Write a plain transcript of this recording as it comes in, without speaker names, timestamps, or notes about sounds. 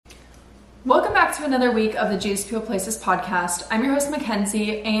Welcome back to another week of the Jesus People Places podcast. I'm your host,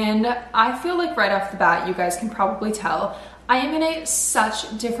 Mackenzie, and I feel like right off the bat, you guys can probably tell, I am in a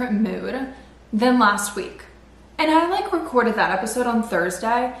such different mood than last week. And I recorded that episode on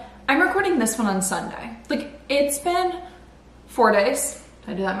Thursday. I'm recording this one on Sunday. It's been 4 days.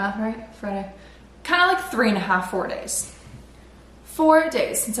 Did I do that math right? Friday. Kind of 3.5, 4 days. 4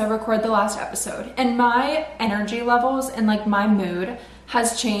 days since I recorded the last episode. And my energy levels and my mood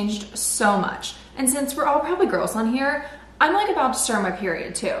has changed so much. And since we're all probably girls on here, I'm about to start my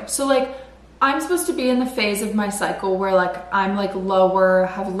period too. So I'm supposed to be in the phase of my cycle where I'm lower,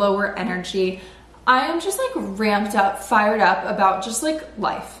 have lower energy. I am just ramped up, fired up about just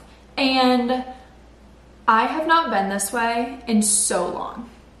life. And I have not been this way in so long,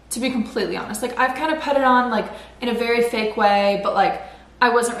 to be completely honest. I've kind of put it on in a very fake way, but I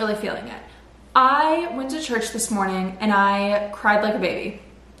wasn't really feeling it. I went to church this morning and I cried like a baby.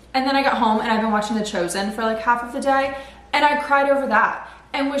 And then I got home and I've been watching The Chosen for half of the day, and I cried over that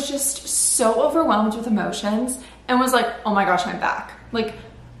and was just so overwhelmed with emotions and was oh my gosh, I'm back.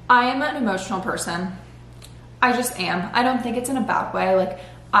 I am an emotional person. I just am. I don't think it's in a bad way.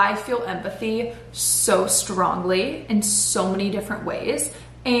 I feel empathy so strongly in so many different ways.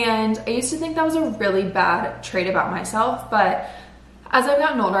 And I used to think that was a really bad trait about myself, but as I've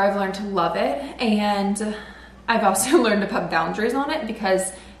gotten older, I've learned to love it, and I've also learned to put boundaries on it,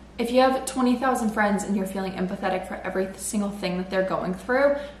 because if you have 20,000 friends and you're feeling empathetic for every single thing that they're going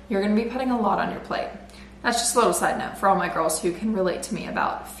through, you're going to be putting a lot on your plate. That's just a little side note for all my girls who can relate to me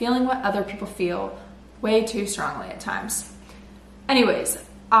about feeling what other people feel way too strongly at times. Anyways,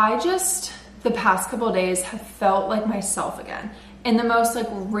 the past couple of days have felt like myself again in the most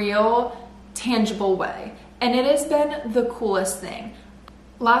real, tangible way. And it has been the coolest thing.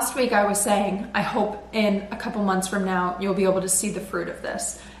 Last week I was saying, I hope in a couple months from now, you'll be able to see the fruit of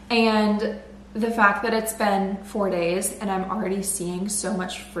this. And the fact that it's been 4 days and I'm already seeing so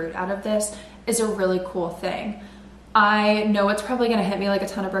much fruit out of this is a really cool thing. I know it's probably gonna hit me like a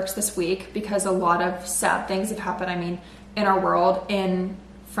ton of bricks this week because a lot of sad things have happened, in our world, in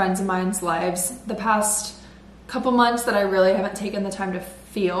friends of mine's lives, the past couple months that I really haven't taken the time to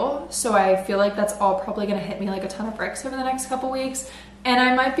feel. So I feel like that's all probably gonna hit me like a ton of bricks over the next couple weeks. And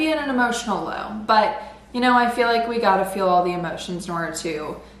I might be in an emotional low, but I feel like we gotta feel all the emotions in order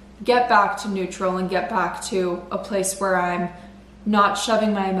to get back to neutral and get back to a place where I'm not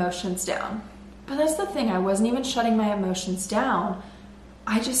shoving my emotions down. But that's the thing, I wasn't even shutting my emotions down.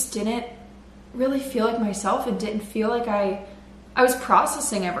 I just didn't really feel like myself and didn't feel like I was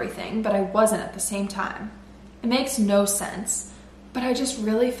processing everything, but I wasn't at the same time. It makes no sense, but I just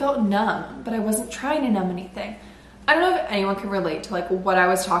really felt numb, but I wasn't trying to numb anything. I don't know if anyone can relate to what I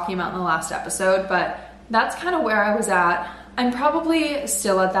was talking about in the last episode, but that's kind of where I was at. I'm probably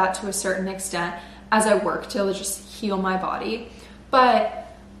still at that to a certain extent as I work to just heal my body.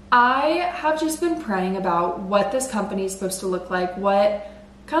 But I have just been praying about what this company is supposed to look like, what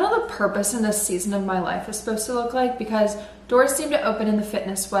kind of the purpose in this season of my life is supposed to look like, because doors seem to open in the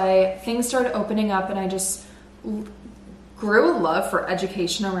fitness way. Things started opening up and I just grew a love for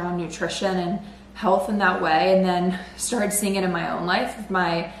education around nutrition and health in that way, and then started seeing it in my own life, of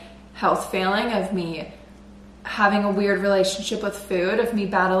my health failing, of me having a weird relationship with food, of me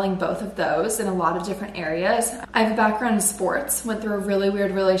battling both of those in a lot of different areas. I have a background in sports, went through a really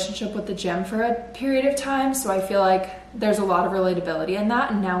weird relationship with the gym for a period of time, so I feel like there's a lot of relatability in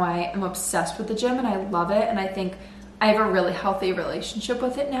that, and now I am obsessed with the gym and I love it, and I think I have a really healthy relationship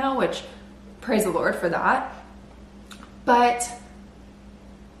with it now, which praise the Lord for that. But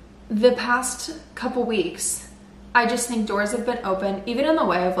the past couple weeks, I just think doors have been open, even in the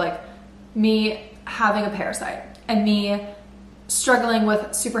way of me having a parasite and me struggling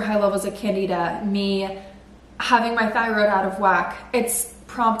with super high levels of candida, me having my thyroid out of whack. It's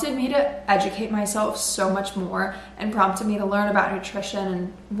prompted me to educate myself so much more and prompted me to learn about nutrition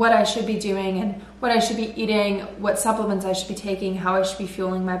and what I should be doing and what I should be eating, what supplements I should be taking, how I should be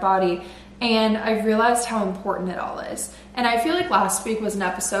fueling my body. And I realized how important it all is. And I feel like last week was an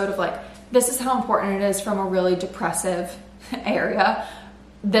episode of this is how important it is from a really depressive area.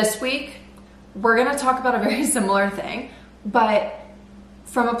 This week, we're gonna talk about a very similar thing, but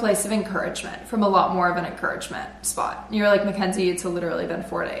from a place of encouragement, from a lot more of an encouragement spot. You're like, Mackenzie, it's literally been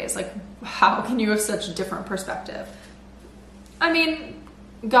 4 days. How can you have such a different perspective?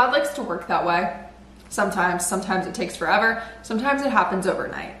 God likes to work that way. Sometimes it takes forever. Sometimes it happens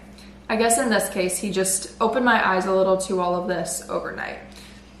overnight. I guess in this case, he just opened my eyes a little to all of this overnight.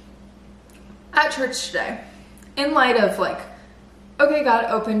 At church today, in light of okay, God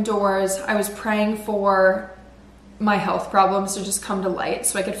opened doors. I was praying for my health problems to just come to light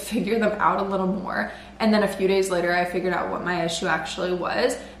so I could figure them out a little more. And then a few days later, I figured out what my issue actually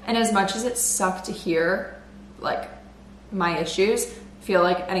was. And as much as it sucked to hear like my issues, I feel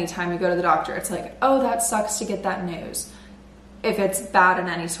like anytime you go to the doctor, it's like, oh, that sucks to get that news, if it's bad in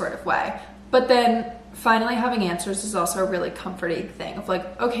any sort of way. But then finally having answers is also a really comforting thing of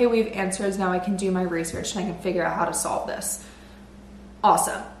like, okay, we have answers, now I can do my research and I can figure out how to solve this.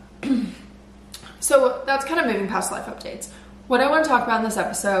 Awesome. So that's kind of moving past life updates. What I want to talk about in this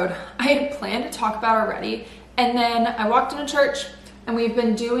episode, I had planned to talk about already, and then I walked into church and we've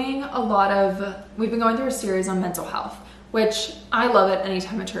been going through a series on mental health, which I love it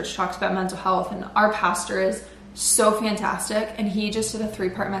anytime a church talks about mental health, and our pastor is so fantastic, and he just did a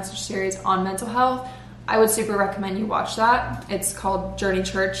 3-part message series on mental health. I would super recommend you watch that. It's called Journey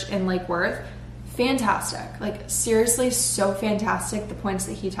Church in Lake Worth. Fantastic. Like seriously, so fantastic, the points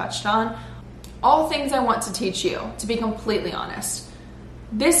that he touched on. All things I want to teach you, to be completely honest.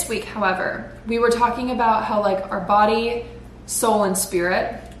 This week, however, we were talking about how like our body, soul, and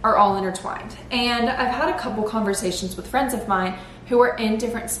spirit are all intertwined. And I've had a couple conversations with friends of mine who are in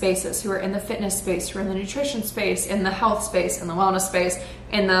different spaces, who are in the fitness space, who are in the nutrition space, in the health space, in the wellness space,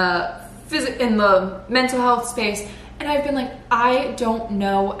 in the mental health space. And I've been like, I don't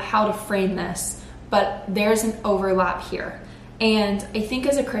know how to frame this, but there's an overlap here. And I think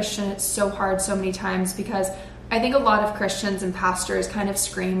as a Christian, it's so hard so many times, because I think a lot of Christians and pastors kind of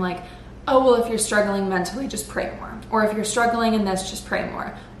scream like, oh, well, if you're struggling mentally, just pray more. Or if you're struggling in this, just pray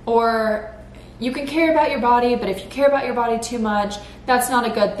more. Or you can care about your body, but if you care about your body too much, that's not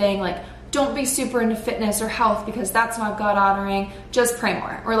a good thing. Like, don't be super into fitness or health because that's not God honoring. Just pray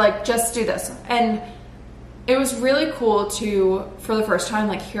more. Or like, just do this. And it was really cool to, for the first time,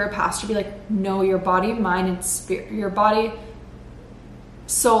 like hear a pastor be like, no, your body, mind, and spirit, your body,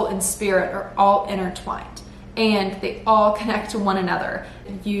 soul, and spirit are all intertwined, and they all connect to one another.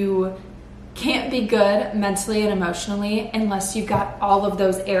 You can't be good mentally and emotionally unless you've got all of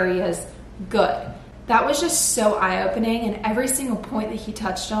those areas good. That was just so eye-opening, and every single point that he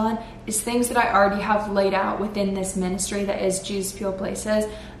touched on is things that I already have laid out within this ministry that is Jesus Fuel Places,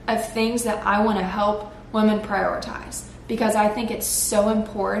 of things that I want to help women prioritize, because I think it's so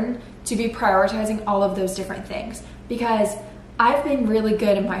important to be prioritizing all of those different things, because I've been really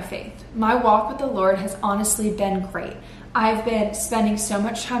good in my faith. My walk with the Lord has honestly been great. I've been spending so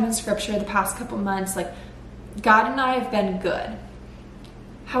much time in scripture the past couple months. Like, God and I have been good.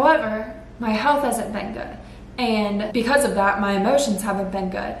 However, my health hasn't been good. And because of that, my emotions haven't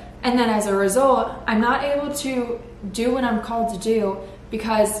been good. And then as a result, I'm not able to do what I'm called to do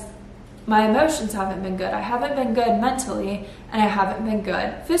because my emotions haven't been good. I haven't been good mentally, and I haven't been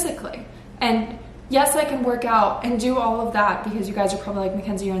good physically. And yes, I can work out and do all of that, because you guys are probably like,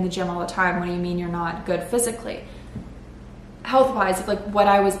 Mackenzie, you're in the gym all the time. What do you mean you're not good physically? Health-wise, like what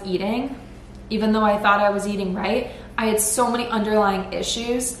I was eating, even though I thought I was eating right, I had so many underlying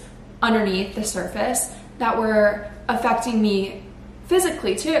issues underneath the surface that were affecting me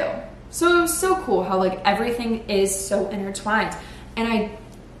physically too. So it was so cool how like everything is so intertwined. And I,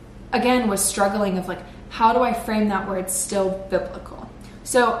 again, was struggling of like, how do I frame that where it's still biblical?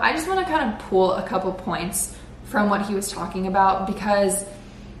 So I just want to kind of pull a couple points from what he was talking about, because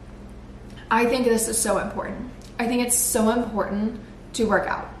I think this is so important. I think it's so important to work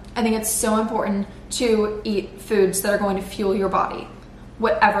out. I think it's so important to eat foods that are going to fuel your body,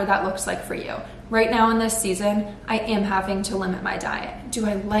 whatever that looks like for you. Right now in this season, I am having to limit my diet. Do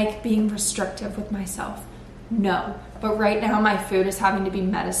I like being restrictive with myself? No. But right now my food is having to be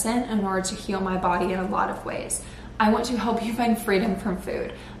medicine in order to heal my body in a lot of ways. I want to help you find freedom from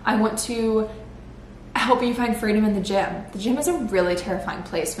food. I want to help you find freedom in the gym. The gym is a really terrifying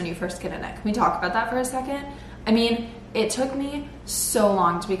place when you first get in it. Can we talk about that for a second? I mean, it took me so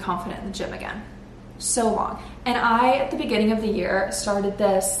long to be confident in the gym again. So long. And I, at the beginning of the year, started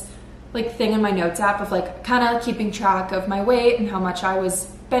this like thing in my notes app of like kind of keeping track of my weight and how much I was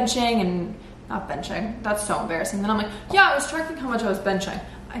benching and not benching. That's so embarrassing. Then I'm like, yeah, I was tracking how much I was benching.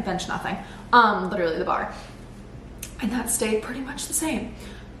 I bench nothing. Literally the bar. And that stayed pretty much the same.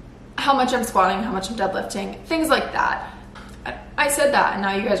 How much I'm squatting, how much I'm deadlifting, things like that. I said that, and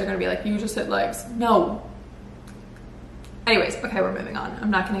now you guys are going to be like, you just hit legs. No. Anyways, okay, we're moving on. I'm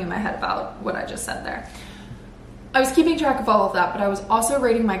not getting in my head about what I just said there. I was keeping track of all of that, but I was also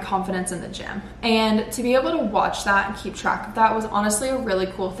rating my confidence in the gym. And to be able to watch that and keep track of that was honestly a really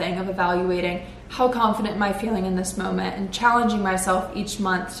cool thing of evaluating how confident am I feeling in this moment and challenging myself each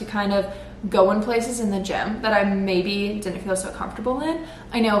month to kind of go in places in the gym that I maybe didn't feel so comfortable in.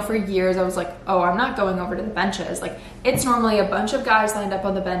 I know for years I was like, oh, I'm not going over to the benches. Like, it's normally a bunch of guys lined up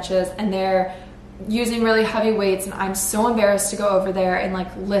on the benches and they're using really heavy weights, and I'm so embarrassed to go over there and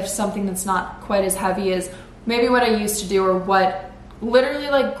like lift something that's not quite as heavy as maybe what I used to do or what literally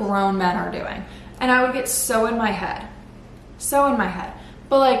like grown men are doing. And I would get so in my head.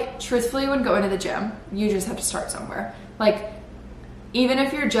 But like truthfully, when going to the gym, you just have to start somewhere. Like even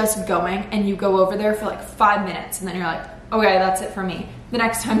if you're just going and you go over there for like 5 minutes and then you're like, okay, that's it for me. The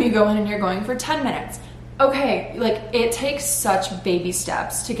next time you go in and you're going for 10 minutes. Okay, like it takes such baby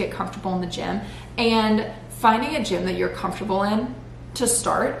steps to get comfortable in the gym, and finding a gym that you're comfortable in to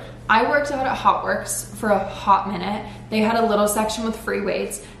start. I worked out at HotWorks for a hot minute. They had a little section with free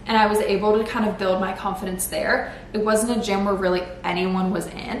weights, and I was able to kind of build my confidence there. It wasn't a gym where really anyone was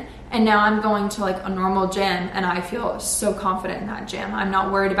in. And now I'm going to like a normal gym and I feel so confident in that gym. I'm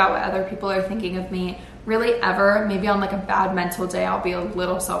not worried about what other people are thinking of me really ever. Maybe on like a bad mental day, I'll be a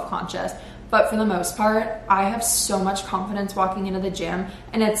little self-conscious. But for the most part, I have so much confidence walking into the gym,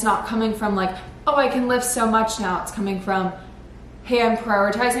 and it's not coming from like, oh, I can lift so much now. It's coming from, hey, I'm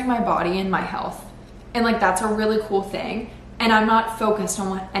prioritizing my body and my health. And like, that's a really cool thing. And I'm not focused on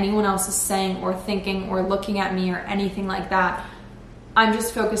what anyone else is saying or thinking or looking at me or anything like that. I'm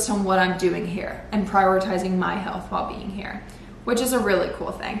just focused on what I'm doing here and prioritizing my health while being here, which is a really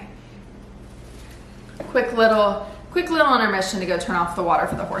cool thing. Quick little intermission to go turn off the water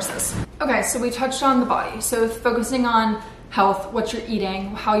for the horses. Okay, so we touched on the body. So focusing on health, what you're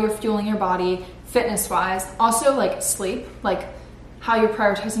eating, how you're fueling your body, fitness-wise. Also like sleep, like how you're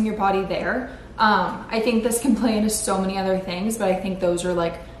prioritizing your body there. I think this can play into so many other things, but I think those are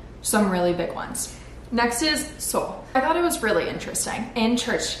like some really big ones. Next is soul. I thought it was really interesting. In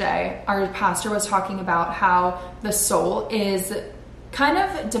church today, our pastor was talking about how the soul is kind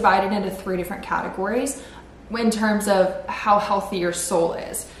of divided into 3 different categories in terms of how healthy your soul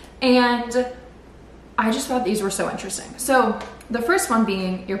is. And I just thought these were so interesting. So the first one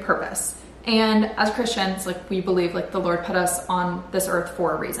being your purpose. And as Christians, like we believe like the Lord put us on this earth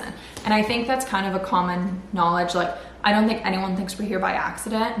for a reason. And I think that's kind of a common knowledge. Like I don't think anyone thinks we're here by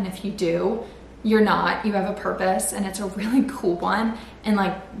accident. And if you do, you're not. You have a purpose, and it's a really cool one. And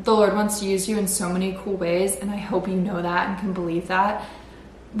like the Lord wants to use you in so many cool ways. And I hope you know that and can believe that.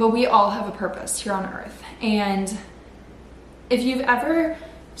 But we all have a purpose here on earth. And if you've ever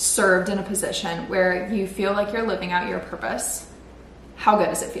served in a position where you feel like you're living out your purpose, how good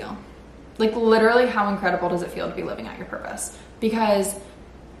does it feel? Like literally, how incredible does it feel to be living out your purpose? Because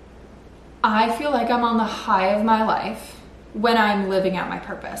I feel like I'm on the high of my life when I'm living out my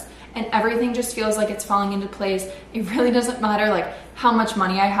purpose, and everything just feels like it's falling into place. It really doesn't matter like how much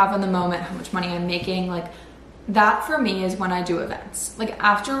money I have in the moment, how much money I'm making. Like that for me is when I do events. Like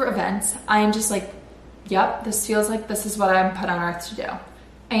after events, I'm just like, yep, this feels like this is what I'm put on earth to do.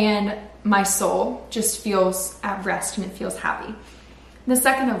 And my soul just feels at rest and it feels happy. The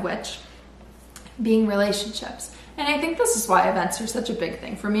second of which being relationships. And I think this is why events are such a big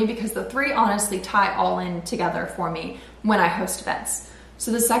thing for me, because the 3 honestly tie all in together for me when I host events.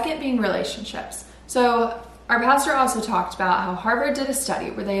 So the second being relationships. So our pastor also talked about how Harvard did a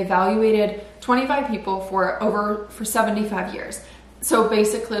study where they evaluated 25 people for 75 years. So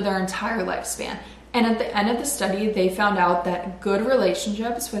basically their entire lifespan. And at the end of the study, they found out that good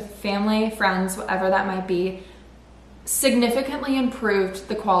relationships with family, friends, whatever that might be, significantly improved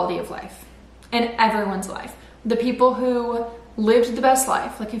the quality of life in everyone's life. The people who lived the best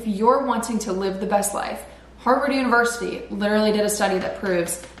life, like if you're wanting to live the best life, Harvard University literally did a study that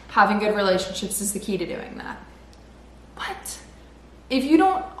proves having good relationships is the key to doing that. What? If you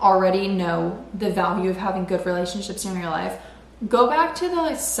don't already know the value of having good relationships in your life, go back to the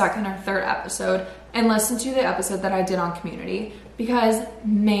 2nd or 3rd episode and listen to the episode that I did on community, because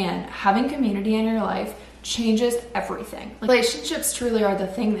man, having community in your life changes everything. Relationships truly are the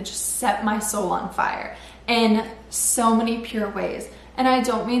thing that just set my soul on fire in so many pure ways. And I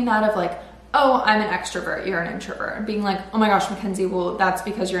don't mean that of like, oh, I'm an extrovert, you're an introvert. Being like, oh my gosh, Mackenzie, well, that's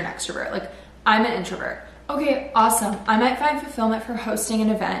because you're an extrovert. Like, I'm an introvert. Okay, awesome. I might find fulfillment for hosting an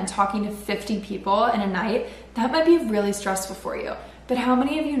event and talking to 50 people in a night. That might be really stressful for you. But how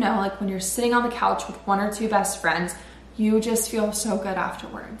many of you know, like when you're sitting on the couch with 1 or 2 best friends, you just feel so good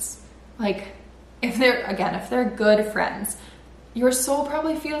afterwards? Like, if they're good friends, your soul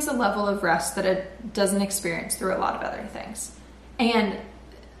probably feels a level of rest that it doesn't experience through a lot of other things. And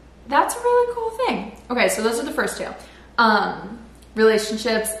that's a really cool thing. Okay, so those are the first 2.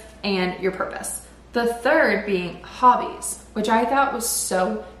 Relationships and your purpose. The third being hobbies, which I thought was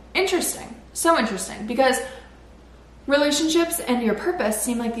so interesting. So interesting, because relationships and your purpose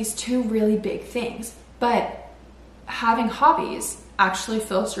seem like these 2 really big things, but having hobbies actually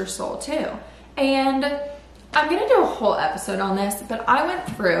fills your soul too. And I'm gonna do a whole episode on this, but I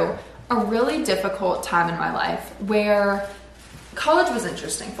went through a really difficult time in my life where college was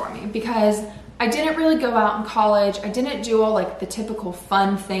interesting for me because I didn't really go out in college. I didn't do all like the typical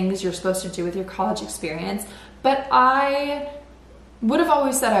fun things you're supposed to do with your college experience, but I would have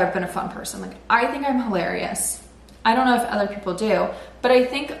always said I've been a fun person. Like, I think I'm hilarious. I don't know if other people do, but I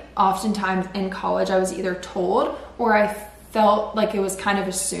think oftentimes in college I was either told or I felt like it was kind of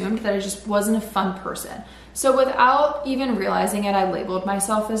assumed that I just wasn't a fun person. So without even realizing it, I labeled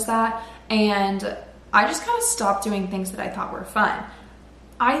myself as that, and I just kind of stopped doing things that I thought were fun.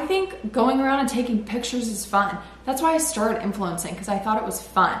 I think going around and taking pictures is fun. That's why I started influencing, because I thought it was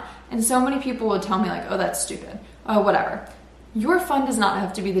fun. And so many people would tell me like, oh, that's stupid. Oh, whatever. Your fun does not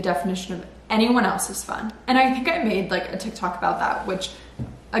have to be the definition of anyone else's fun. And I think I made like a TikTok about that, which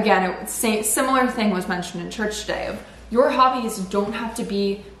again, similar thing was mentioned in church today of your hobbies don't have to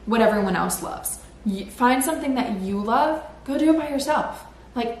be what everyone else loves. Find something that you love, go do it by yourself.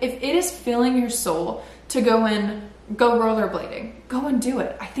 Like, if it is filling your soul to go rollerblading, go and do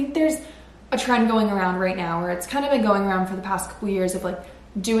it. I think there's a trend going around right now where it's kind of been going around for the past couple years of like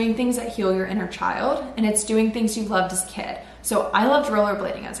doing things that heal your inner child, and it's doing things you loved as a kid. So I loved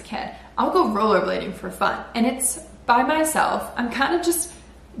rollerblading as a kid. I'll go rollerblading for fun, and it's by myself. I'm kind of just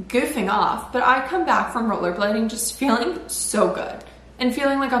goofing off, but I come back from rollerblading just feeling so good and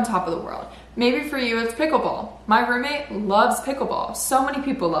feeling like on top of the world. Maybe for you it's pickleball. My roommate loves pickleball. So many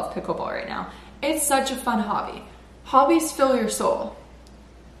people love pickleball right now. It's such a fun hobby. Hobbies fill your soul.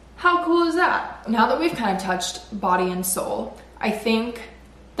 How cool is that? Now that we've kind of touched body and soul, I think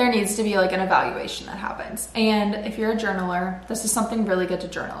there needs to be like an evaluation that happens. And if you're a journaler, this is something really good to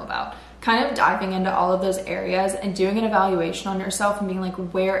journal about. Kind of diving into all of those areas and doing an evaluation on yourself and being like,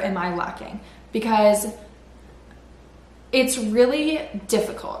 where am I lacking? Because it's really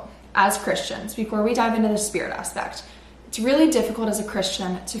difficult as Christians, before we dive into the spirit aspect, it's really difficult as a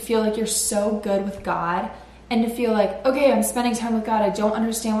Christian to feel like you're so good with God and to feel like, okay, I'm spending time with God. I don't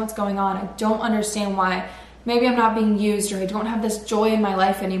understand what's going on. I don't understand why maybe I'm not being used, or I don't have this joy in my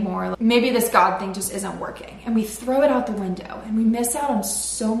life anymore. Maybe this God thing just isn't working. And we throw it out the window and we miss out on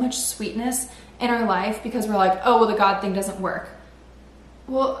so much sweetness in our life because we're like, oh, well, the God thing doesn't work.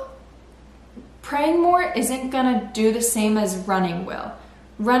 Well, praying more isn't gonna do the same as running will.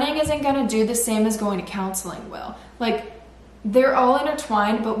 Running isn't gonna do the same as going to counseling will. Like, they're all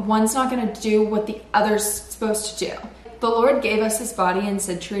intertwined, but one's not gonna do what the other's supposed to do. The Lord gave us his body and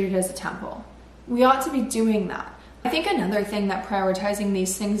said, treat it as a temple. We ought to be doing that. I think another thing that prioritizing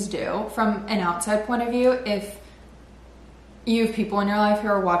these things do from an outside point of view, if you have people in your life who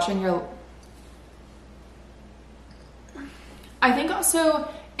are watching your... I think also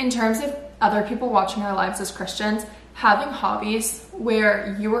in terms of other people watching our lives as Christians, having hobbies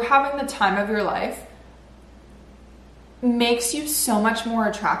where you are having the time of your life makes you so much more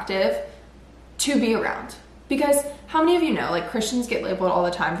attractive to be around. Because how many of you know, like, Christians get labeled all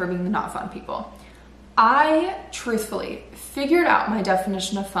the time for being the not fun people? I truthfully figured out my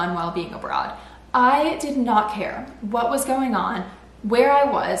definition of fun while being abroad. I did not care what was going on, where I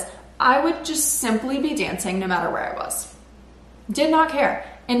was. I would just simply be dancing no matter where I was. Did not care.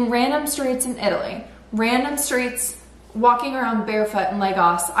 In random streets in Italy, random streets, walking around barefoot in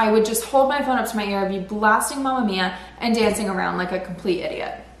Lagos, I would just hold my phone up to my ear, be blasting Mamma Mia, and dancing around like a complete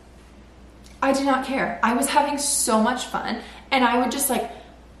idiot. I did not care. I was having so much fun, and I would just like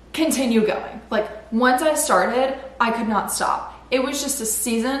continue going. Like, once I started, I could not stop. It was just a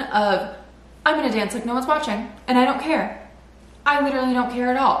season of, I'm gonna dance like no one's watching, and I don't care. I literally don't care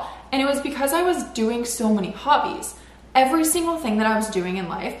at all. And it was because I was doing so many hobbies. Every single thing that I was doing in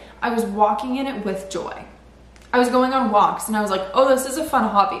life, I was walking in it with joy. I was going on walks and I was like, oh, this is a fun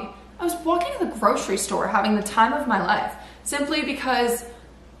hobby. I was walking to the grocery store having the time of my life simply because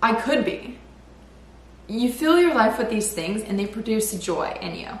I could be. You fill your life with these things and they produce joy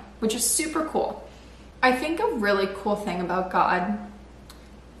in you, which is super cool. I think a really cool thing about God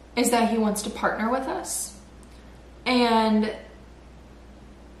is that he wants to partner with us. And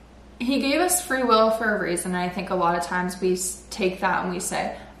he gave us free will for a reason. And I think a lot of times we take that and we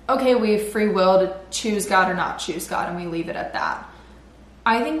say, okay, we have free will to choose God or not choose God, and we leave it at that.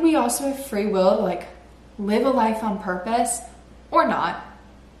 I think we also have free will to like live a life on purpose or not.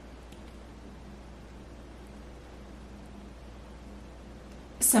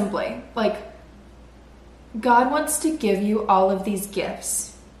 Simply, like, God wants to give you all of these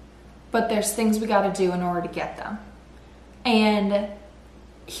gifts, but there's things we got to do in order to get them. And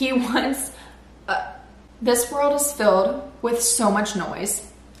he wants, this world is filled with so much noise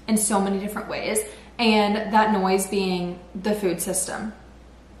in so many different ways, and that noise being the food system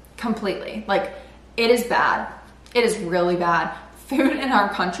completely. Like, it is bad. It is really bad. food in our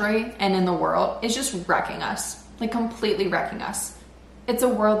country and in the world is just wrecking us, like completely wrecking us. It's a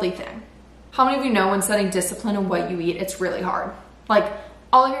worldly thing. How many of you know when setting discipline in what you eat, it's really hard? Like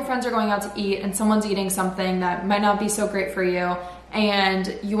all of your friends are going out to eat and someone's eating something that might not be so great for you,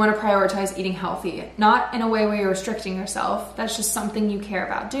 and you want to prioritize eating healthy, not in a way where you're restricting yourself. That's just something you care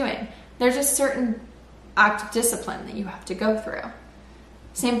about doing. There's a certain act of discipline that you have to go through.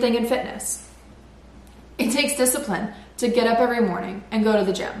 Same thing in fitness. It takes discipline to get up every morning and go to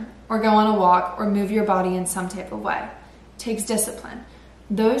the gym or go on a walk or move your body in some type of way. It takes discipline.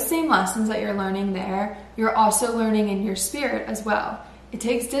 Those same lessons that you're learning there, you're also learning in your spirit as well. It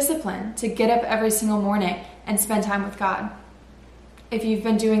takes discipline to get up every single morning and spend time with God. If you've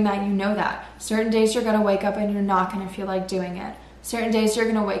been doing that, you know that. Certain days you're going to wake up and you're not going to feel like doing it. Certain days you're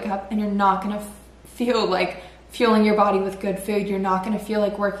going to wake up and you're not going to feel like fueling your body with good food. You're not going to feel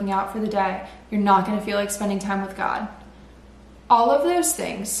like working out for the day. You're not going to feel like spending time with God. All of those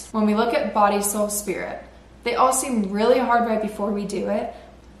things, when we look at body, soul, spirit, they all seem really hard right before we do it,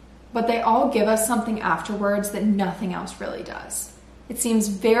 but they all give us something afterwards that nothing else really does. It seems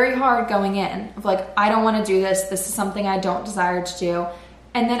very hard going in of like, I don't want to do this. This is something I don't desire to do.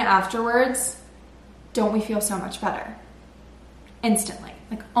 And then afterwards, don't we feel so much better? Instantly,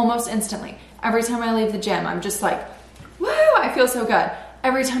 like almost instantly. Every time I leave the gym, I'm just like, woo, I feel so good.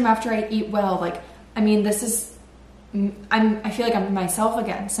 Every time after I eat well, like, I mean, I feel like I'm myself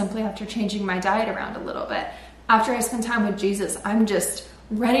again, simply after changing my diet around a little bit. After I spend time with Jesus, I'm just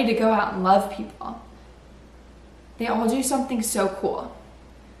ready to go out and love people. They all do something so cool.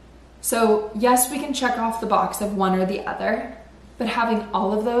 So yes, we can check off the box of one or the other, but having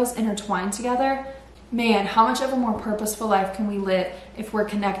all of those intertwined together, man, how much of a more purposeful life can we live if we're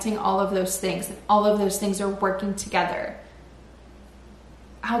connecting all of those things and all of those things are working together?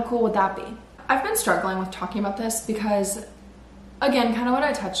 How cool would that be? I've been struggling with talking about this because, again, kind of what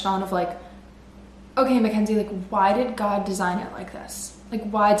I touched on of like, okay, Mackenzie, like, why did God design it like this? Like,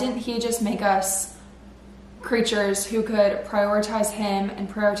 why didn't he just make us creatures who could prioritize him and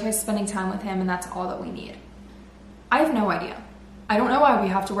prioritize spending time with him, and that's all that we need? I have no idea. I don't know why we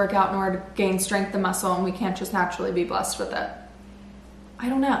have to work out in order to gain strength and muscle and we can't just naturally be blessed with it. I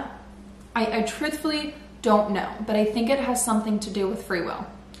don't know. I truthfully don't know, but I think it has something to do with free will.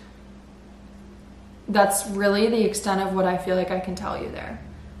 That's really the extent of what I feel like I can tell you there.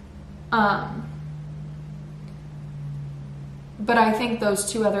 But I think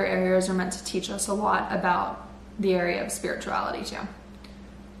those two other areas are meant to teach us a lot about the area of spirituality too.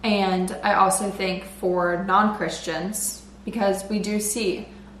 And I also think for non-Christians, because we do see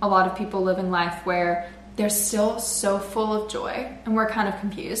a lot of people living life where they're still so full of joy, and we're kind of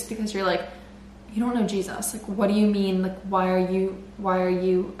confused because you're like, you don't know Jesus. Like, what do you mean? Like, why are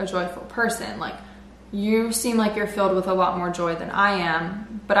you a joyful person? Like, you seem like you're filled with a lot more joy than I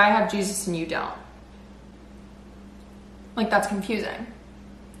am, but I have Jesus and you don't. Like, that's confusing,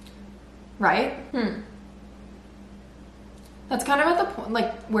 right? That's kind of at the point,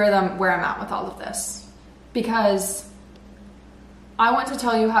 like, where I'm at with all of this, because I want to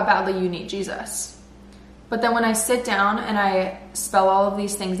tell you how badly you need Jesus, but then when I sit down and I spell all of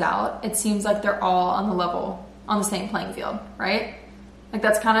these things out, it seems like they're all on the same playing field, right? Like,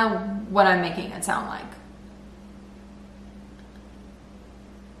 that's kind of what I'm making it sound like.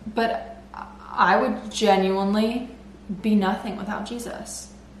 But I would genuinely be nothing without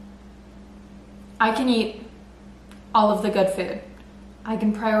Jesus. I can eat all of the good food. I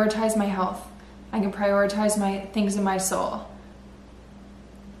can prioritize my health. I can prioritize my things in my soul.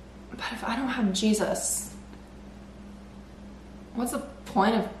 But if I don't have Jesus, what's the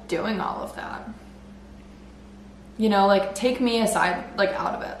point of doing all of that? You know, like, take me aside, like,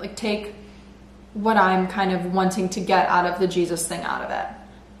 out of it. Like, take what I'm kind of wanting to get out of the Jesus thing out of it.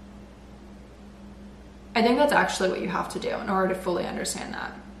 I think that's actually what you have to do in order to fully understand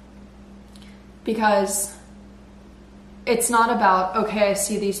that. Because it's not about, okay, I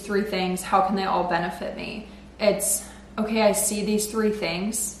see these three things, how can they all benefit me? It's, okay, I see these three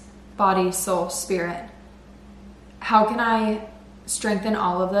things, body, soul, spirit. How can I strengthen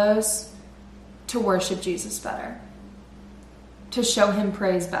all of those to worship Jesus better? To show him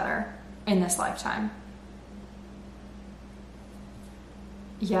praise better in this lifetime?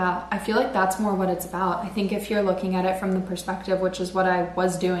 Yeah, I feel like that's more what it's about. I think if you're looking at it from the perspective, which is what I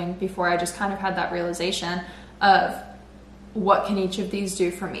was doing before I just kind of had that realization of what can each of these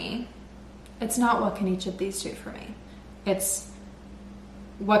do for me? It's not what can each of these do for me. It's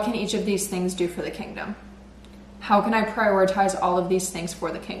what can each of these things do for the kingdom? How can I prioritize all of these things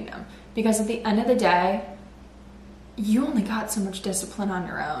for the kingdom? Because at the end of the day, you only got so much discipline on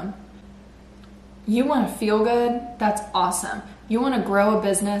your own. You want to feel good? That's awesome. You want to grow a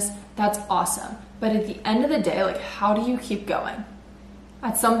business, that's awesome. But at the end of the day, like, how do you keep going?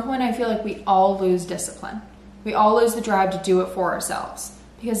 At some point, I feel like we all lose discipline. We all lose the drive to do it for ourselves.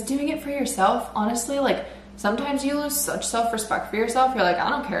 Because doing it for yourself, honestly, like, sometimes you lose such self-respect for yourself. You're like, I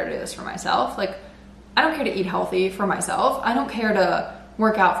don't care to do this for myself. Like, I don't care to eat healthy for myself. I don't care to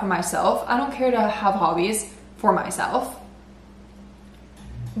work out for myself. I don't care to have hobbies for myself.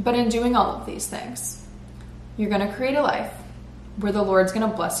 But in doing all of these things, you're going to create a life where the Lord's going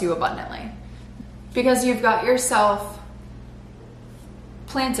to bless you abundantly. Because you've got yourself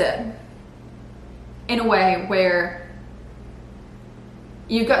planted in a way where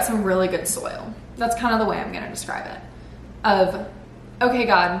you've got some really good soil. That's kind of the way I'm going to describe it. Of, okay,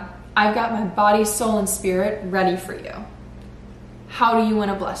 God, I've got my body, soul, and spirit ready for you. How do you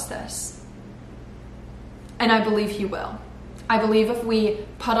want to bless this? And I believe He will. I believe if we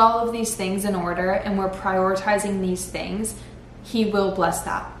put all of these things in order and we're prioritizing these things, He will bless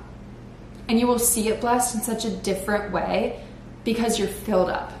that. And you will see it blessed in such a different way because you're filled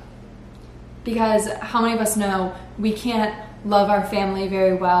up. Because how many of us know we can't love our family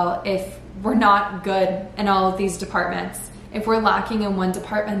very well if we're not good in all of these departments? If we're lacking in one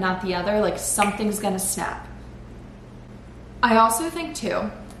department, not the other, like something's gonna snap. I also think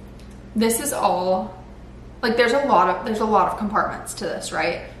too, this is all, like there's a lot of compartments to this,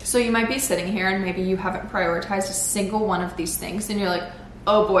 right? So you might be sitting here and maybe you haven't prioritized a single one of these things and you're like,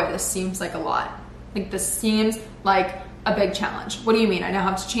 oh boy, this seems like a lot. Like this seems like a big challenge. What do you mean? I now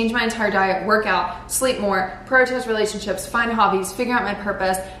have to change my entire diet, work out, sleep more, prioritize relationships, find hobbies, figure out my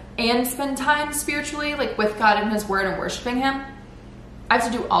purpose, and spend time spiritually, like with God and His Word and worshiping Him. I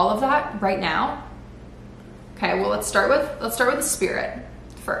have to do all of that right now. Okay, well let's start with the spirit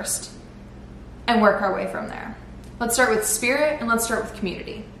first and work our way from there. Let's start with spirit and let's start with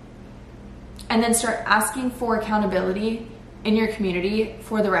community. And then start asking for accountability in your community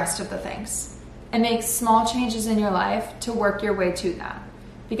for the rest of the things. And make small changes in your life to work your way to that.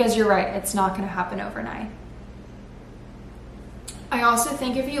 Because you're right, it's not going to happen overnight. I also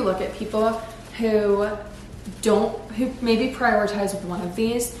think if you look at people who maybe prioritize one of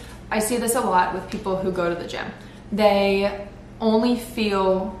these, I see this a lot with people who go to the gym. They only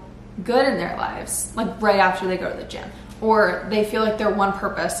feel good in their lives, like right after they go to the gym. Or they feel like their one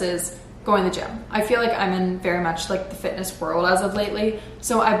purpose is going to the gym. I feel like I'm in very much like the fitness world as of lately,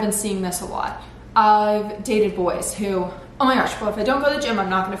 so I've been seeing this a lot. I've dated boys who, oh my gosh, well if I don't go to the gym, I'm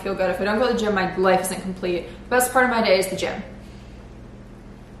not going to feel good. If I don't go to the gym, my life isn't complete. The best part of my day is the gym.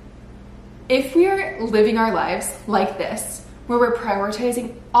 If we're living our lives like this, where we're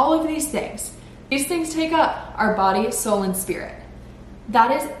prioritizing all of these things take up our body, soul, and spirit.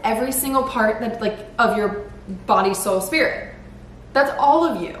 That is every single part that of your body, soul, spirit. That's all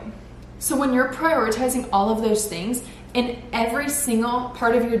of you. So when you're prioritizing all of those things in every single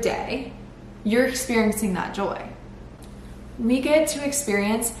part of your day, you're experiencing that joy. We get to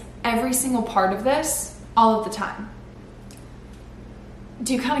experience every single part of this all of the time.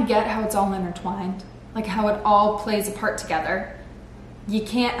 Do you kind of get how it's all intertwined? Like how it all plays a part together? You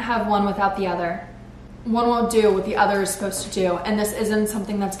can't have one without the other. One won't do what the other is supposed to do. And this isn't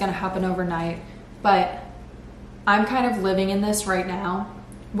something that's going to happen overnight. But I'm kind of living in this right now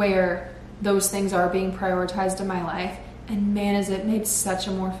where those things are being prioritized in my life. And man, has it made such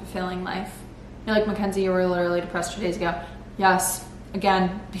a more fulfilling life. You're like, Mackenzie, you were literally depressed 2 days ago. Yes,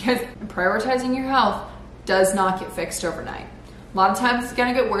 again, because prioritizing your health does not get fixed overnight. A lot of times it's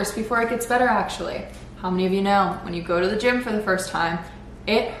going to get worse before it gets better, actually. How many of you know when you go to the gym for the first time,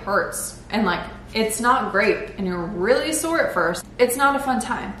 it hurts and it's not great and you're really sore at first. It's not a fun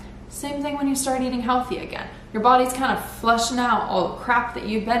time. Same thing when you start eating healthy again. Your body's kind of flushing out all the crap that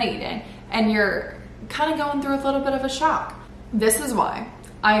you've been eating and you're kind of going through a little bit of a shock. This is why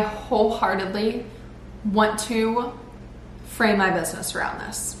I wholeheartedly want to frame my business around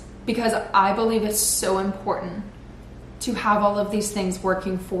this, because I believe it's so important to have all of these things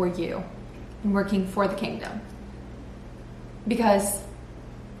working for you and working for the kingdom. Because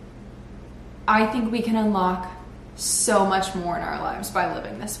I think we can unlock so much more in our lives by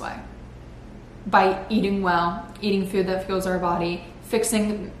living this way. By eating well, eating food that fuels our body,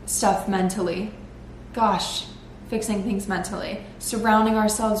 fixing stuff mentally. Gosh, fixing things mentally. Surrounding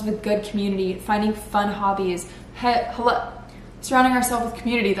ourselves with good community, finding fun hobbies. Surrounding ourselves with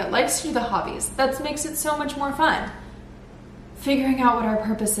community that likes to do the hobbies. That makes it so much more fun. Figuring out what our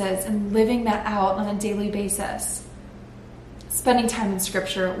purpose is and living that out on a daily basis. Spending time in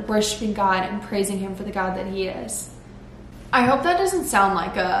scripture, worshiping God and praising Him for the God that He is. I hope that doesn't sound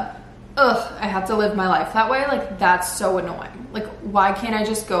like I have to live my life that way. Like, that's so annoying. Like, why can't I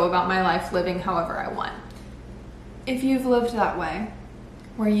just go about my life living however I want? if you've lived that way,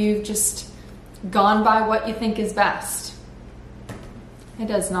 where you've just gone by what you think is best, it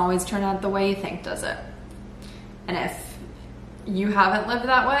doesn't always turn out the way you think, does it? And if you haven't lived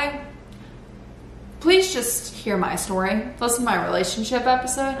that way, please just hear my story. Listen to my relationship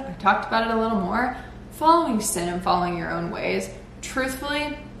episode. I talked about it a little more. Following sin and following your own ways,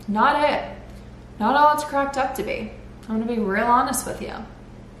 truthfully, not it. Not all it's cracked up to be. I'm going to be real honest with you.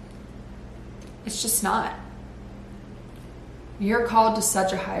 It's just not. You're called to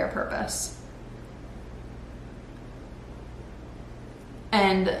such a higher purpose.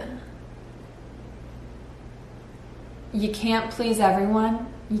 And you can't please everyone.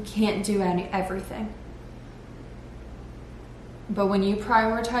 You can't do everything. But when you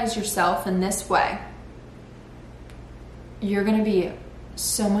prioritize yourself in this way, you're going to be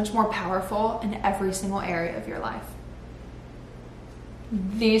so much more powerful in every single area of your life.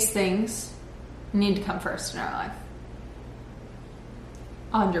 These things need to come first in our life.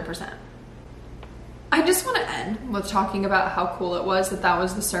 100%. I just want to end with talking about how cool it was that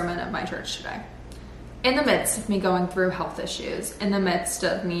was the sermon of my church today. In the midst of me going through health issues, in the midst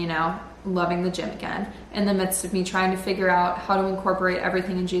of me now loving the gym again, in the midst of me trying to figure out how to incorporate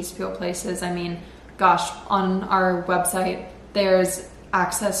everything in Jesus People Places, I mean, gosh, on our website, there's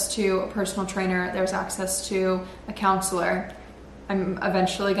access to a personal trainer, there's access to a counselor. I'm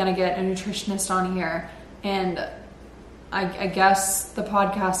eventually going to get a nutritionist on here, and I guess the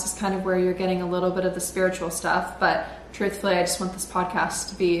podcast is kind of where you're getting a little bit of the spiritual stuff, but truthfully, I just want this podcast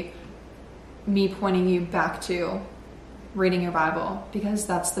to be me pointing you back to reading your Bible, because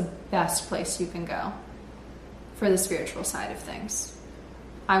that's the best place you can go for the spiritual side of things.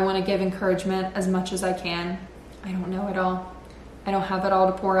 I want to give encouragement as much as I can. I don't know it all. I don't have it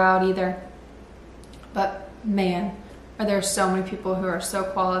all to pour out either. But man, are there so many people who are so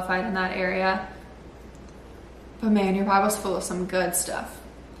qualified in that area. But man, your Bible's full of some good stuff.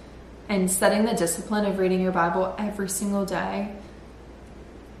 And setting the discipline of reading your Bible every single day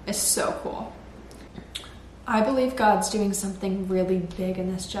is so cool. I believe God's doing something really big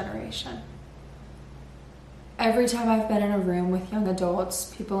in this generation. Every time I've been in a room with young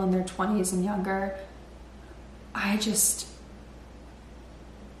adults, people in their 20s and younger, I just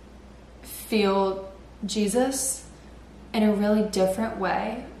feel Jesus in a really different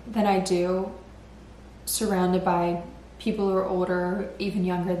way than I do surrounded by people who are older, even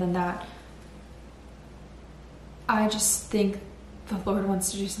younger than that. I just think the Lord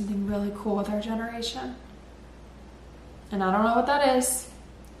wants to do something really cool with our generation. And I don't know what that is,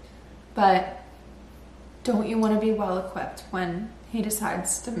 but don't you want to be well equipped when He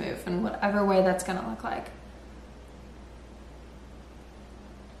decides to move in whatever way that's going to look like?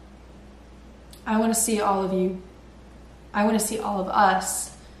 I want to see all of you. I want to see all of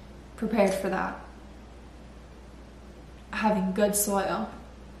us prepared for that. Having good soil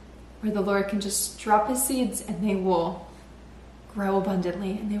where the Lord can just drop His seeds and they will grow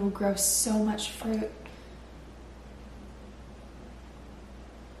abundantly and they will grow so much fruit.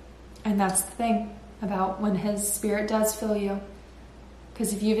 And that's the thing about when His Spirit does fill you.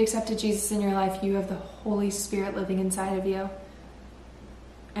 Because if you've accepted Jesus in your life, you have the Holy Spirit living inside of you.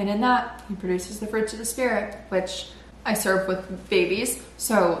 And in that, He produces the fruits of the Spirit, which I serve with babies.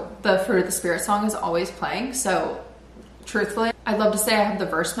 So the Fruit of the Spirit song is always playing. So truthfully, I'd love to say I have the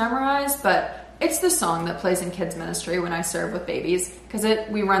verse memorized, but it's the song that plays in kids ministry when I serve with babies, because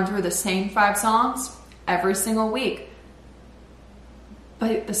we run through the same 5 songs every single week.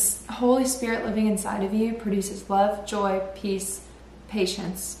 But the Holy Spirit living inside of you produces love, joy, peace,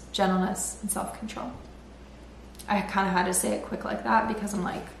 patience, gentleness, and self-control. I kind of had to say it quick like that because I'm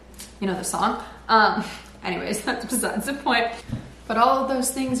like, you know the song. Anyways, that's besides the point. But all of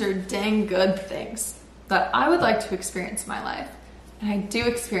those things are dang good things that I would like to experience in my life. And I do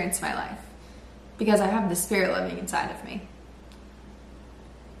experience my life because I have the Spirit living inside of me.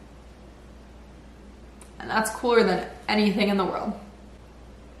 And that's cooler than anything in the world.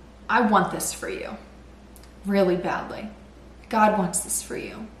 I want this for you really badly. God wants this for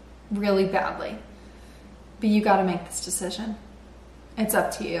you really badly. But you got to make this decision. It's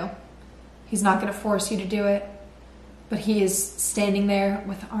up to you. He's not going to force you to do it, but He is standing there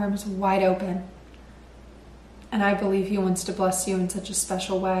with arms wide open. And I believe He wants to bless you in such a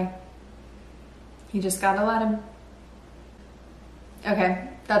special way. You just got to let Him. Okay,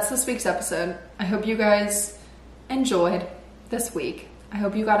 that's this week's episode. I hope you guys enjoyed this week. I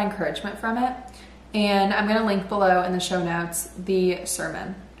hope you got encouragement from it. And I'm going to link below in the show notes the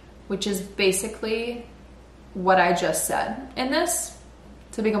sermon, which is basically what I just said in this,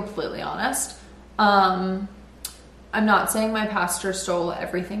 to be completely honest. I'm not saying my pastor stole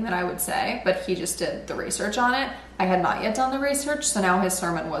everything that I would say, but he just did the research on it. I had not yet done the research, so now his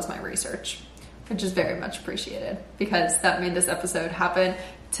sermon was my research, which is very much appreciated because that made this episode happen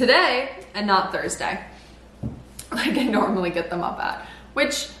today and not Thursday, like I normally get them up at,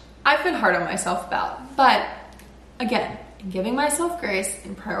 which I've been hard on myself about. But again, in giving myself grace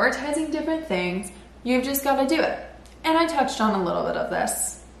and prioritizing different things, you've just got to do it. And I touched on a little bit of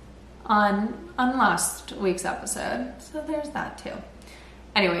this on last week's episode, so there's that too.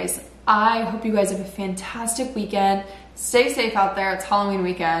 Anyways, I hope you guys have a fantastic weekend. Stay safe out there. It's Halloween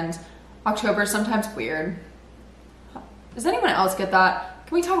weekend. October is sometimes weird. Does anyone else get that?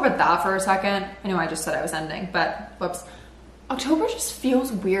 Can we talk about that for a second? I know I just said I was ending, but whoops. October just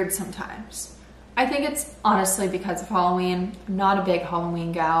feels weird sometimes. I think it's honestly because of Halloween. I'm not a big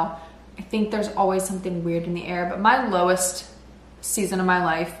Halloween gal. I think there's always something weird in the air, but my lowest season of my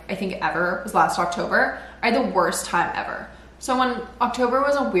life, I think ever, was last October. I had the worst time ever. So when October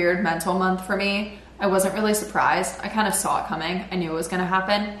was a weird mental month for me, I wasn't really surprised. I kind of saw it coming. I knew it was going to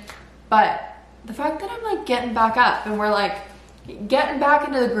happen. But the fact that I'm like getting back up and we're like getting back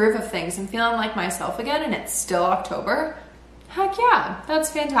into the groove of things and feeling like myself again, and it's still October, heck yeah, that's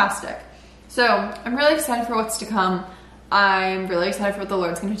fantastic. So I'm really excited for what's to come. I'm really excited for what the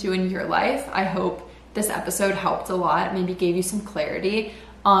Lord's going to do in your life. I hope this episode helped a lot, maybe gave you some clarity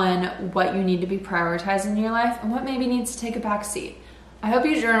on what you need to be prioritizing in your life and what maybe needs to take a back seat. I hope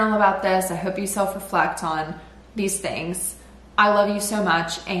you journal about this. I hope you self-reflect on these things. I love you so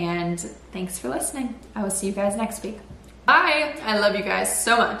much, and thanks for listening. I will see you guys next week. Bye. I love you guys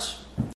so much.